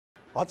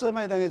어쩌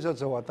마이당에서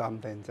저와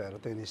담된자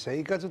로테니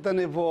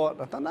세이가주다네보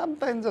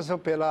나타남된자서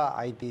벨라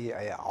아이디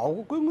아야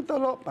아고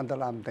꾸무달로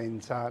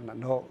만달람된자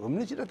나노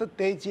음리지라도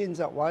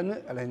대지인자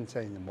와는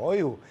알렌자인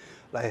모유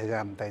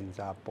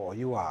라해람된자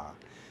보유와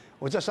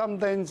오자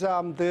삼된자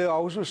암데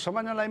아우수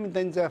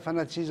서만날라임된자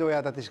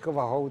파나치조야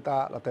다티스코바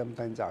호우다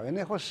라템된자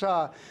왜네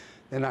호사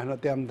내나노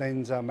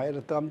템된자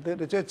마이르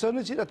탐데 제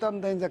전우지라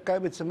탐된자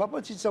까비츠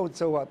마버치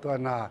저우저와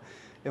또나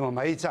yang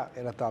memaisa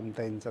ela tam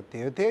tenza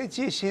te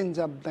chi sin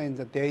jam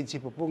tenza te chi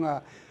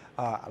pupunga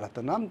ala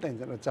tanam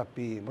tenza na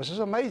chapi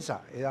mosa maisa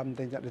am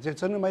tenza te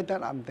chonu mai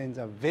tan am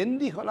tenza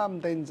vendi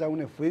holam tenza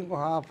une fuing ko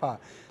hafa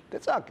te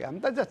chak am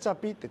tenza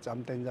chapi te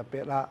cham tenza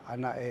pela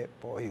ana e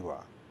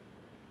poiwa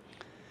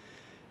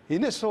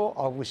ineso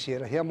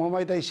abusiera hia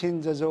momai dai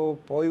sinja jo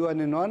poiwa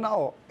ne no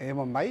nao e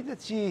momai da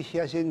chi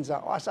hia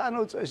sinja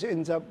asano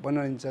sinja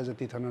bonanza jo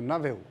titono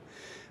naveu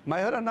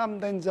마이허라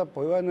남된자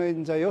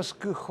보여노인자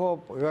yoskʉ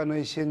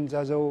보여노이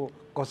신자조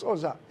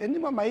고소자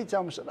애니마 마이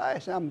잠스라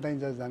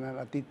남된자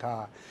자나라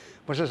티타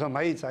벌써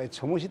마이자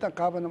초무시다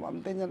가바나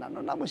남된자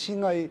나노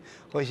namu'singau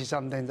호시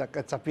삼된자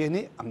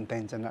까짜피니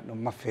암된자 나노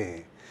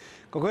마페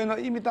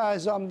그거는 이미 다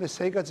해서 암데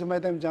세가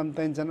즈마이담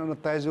잠된자 나노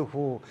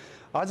타이즈후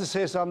아주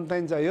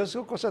세삼된자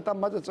yoskʉ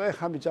담마저 저에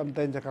함이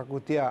잠된자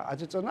갖고티야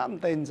아주 저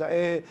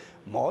남된자에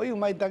모유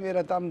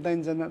마이당에라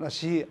담된자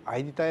나시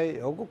아이디타에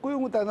요거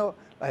꾸용우다노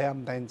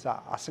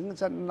라얌된자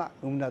아승잔나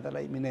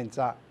음나달라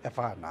이미넨자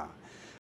에파나